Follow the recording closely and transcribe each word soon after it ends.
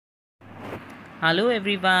Hello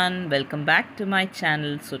everyone, welcome back to my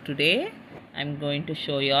channel. So today I'm going to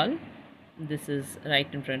show you all, this is right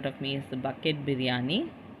in front of me is the Bucket Biryani.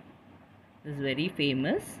 This is very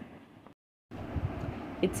famous.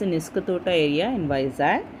 It's in Iskatota area in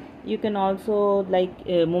Vizag. You can also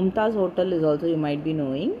Mumtaz Hotel is also, you might be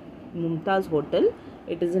knowing, Mumtaz Hotel.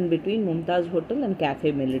 It is in between Mumtaz Hotel and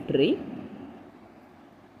Cafe Military.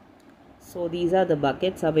 So these are the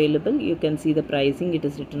buckets available. You can see the pricing, it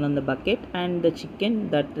is written on the bucket, and the chicken,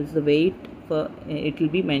 that is the weight. For it will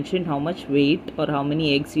be mentioned how much weight or how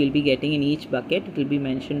many eggs you will be getting in each bucket. It will be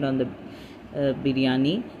mentioned on the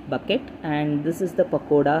biryani bucket. And this is the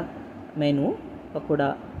pakoda menu.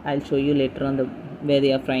 Pakoda, I'll show you later on where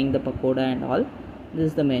they are frying the pakoda and all. This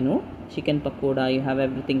is the menu. Chicken pakoda, you have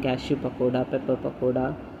everything: cashew pakoda, pepper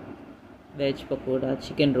pakoda, veg pakoda,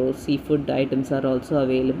 chicken roast, seafood items are also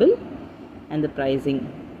available. And the pricing.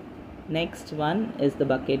 Next one is the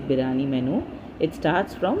Bucket Biryani menu. It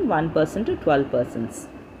starts from 1 person to 12 persons.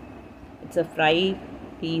 It's a fry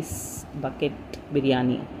piece bucket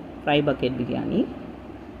biryani, fry bucket biryani,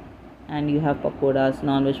 and you have pakodas,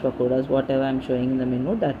 non-veg pakodas, whatever I'm showing in the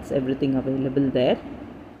menu, that's everything available there.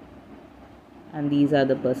 And these are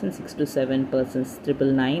the persons: 6 to 7 persons,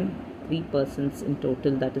 999. 3 persons in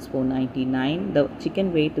total, that is 499. The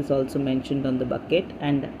chicken weight is also mentioned on the bucket,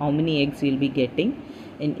 and how many eggs you'll be getting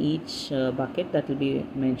in each bucket, that will be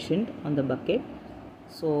mentioned on the bucket.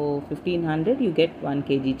 So 1500, you get 1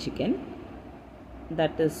 kg chicken,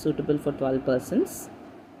 that is suitable for 12 persons,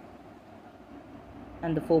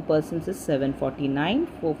 and the 4 persons is 749,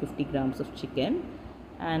 450 grams of chicken.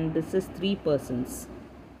 And this is 3 persons,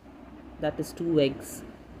 that is 2 eggs,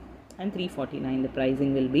 and 349 the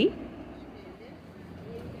pricing will be.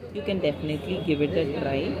 You can definitely give it a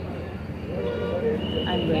try.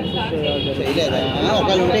 I'm going to show you all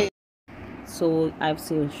the recipe. So I've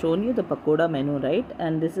shown you the pakoda menu, right?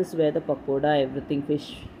 And this is where the pakoda, everything,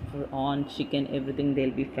 fish, prawn, chicken, everything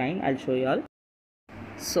they'll be frying. I'll show you all.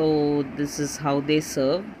 So this is how they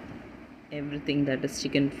serve everything, that is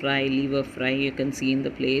chicken fry, liver fry. You can see in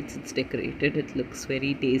the plates, it's decorated. It looks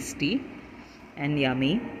very tasty and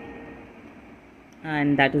yummy.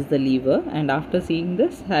 And that is the liver. And after seeing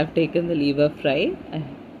this, I have taken the liver fry.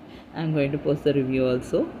 I'm going to post the review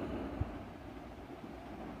also.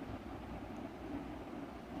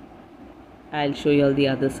 I'll show you all the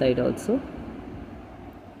other side also.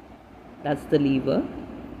 That's the liver.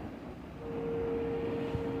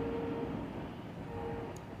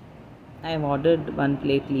 I have ordered 1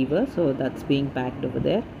 plate liver, so that's being packed over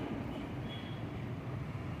there.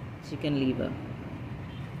 Chicken liver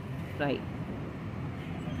fry.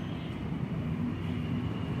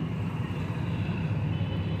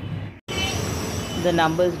 The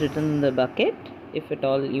number is written in the bucket. If at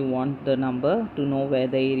all you want the number to know where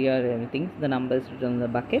the area or everything, the number is written in the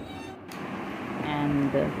bucket.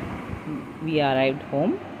 And we arrived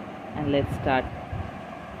home, and let's start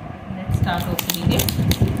opening it.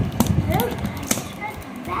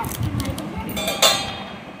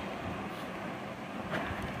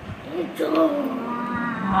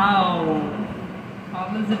 Wow,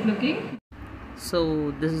 how is it looking?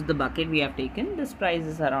 So this is the bucket we have taken. This price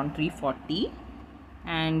is around 340,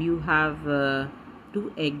 and you have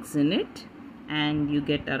 2 eggs in it, and you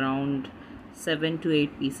get around 7 to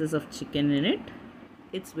 8 pieces of chicken in it.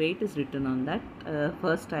 Its weight is written on that.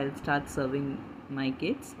 First I'll start serving my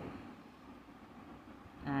kids,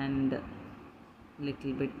 and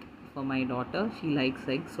little bit for my daughter. She likes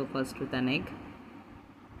eggs, so first with an egg,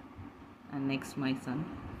 and next my son.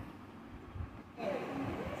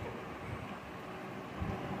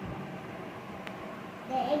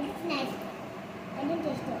 The egg is nice. I didn't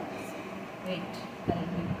taste it. Wait, I'll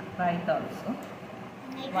try it also.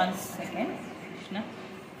 1 second, Krishna.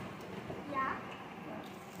 Yeah.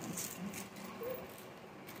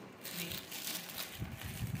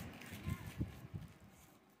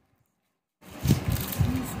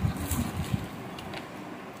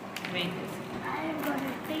 Wait. I'm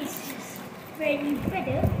gonna taste this very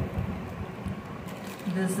better.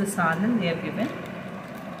 This is the sadhan they have given.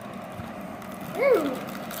 Ooh.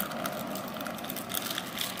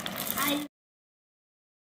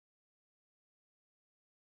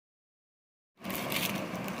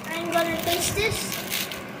 I'm gonna taste this.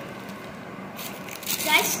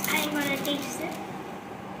 Guys, I'm gonna taste it.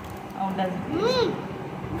 How does it taste?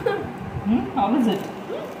 How is it?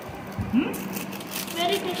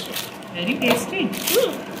 Very tasty. Very tasty.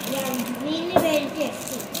 Yeah, really very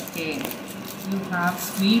tasty. Okay, you have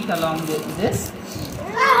sweet along with this.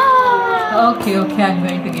 Ah! Okay, I'm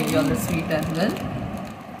going to give you all the sweet as well.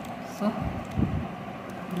 So,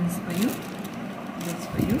 this for you, this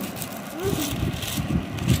for you.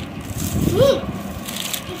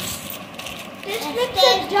 It's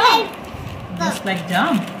like jam. Just like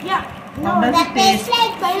jam. Yeah. How does it taste?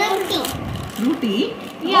 like fruity. Fruity?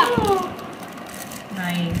 Yeah. Oh,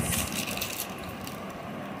 nice.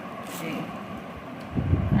 Okay.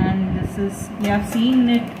 And this is, we have seen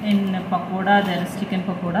it in pakoda, there is chicken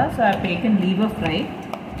pakoda. So I have taken liver fry.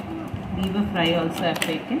 Liver fry also I have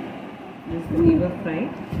taken. This is the liver fry.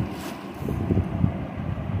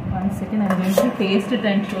 1 second, I am going to taste it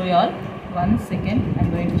and show you all. 1 second, I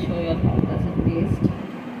am going to show you all how does it taste.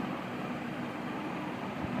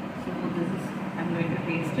 So this is, I am going to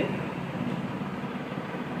taste it.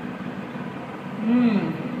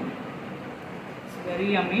 It's very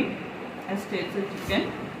yummy. As tasted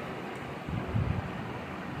chicken.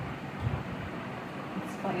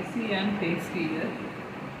 It's spicy and tasty here.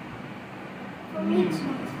 For me, it's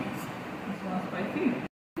not spicy. It's not spicy.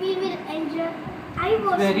 We will enjoy. I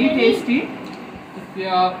was Very tasty. If you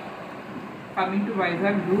are coming to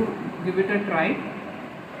Vizag, do give it a try.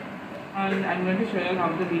 And I'm going to show you how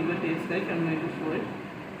the liver tastes like. I'm going to show it.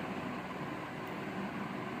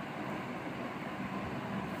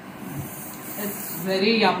 It's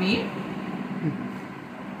very yummy.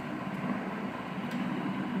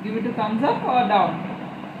 Give it a thumbs up or down?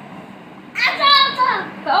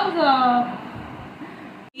 Thumbs up.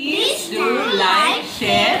 Please do like,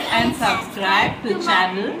 share and subscribe to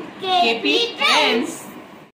channel KP Trends.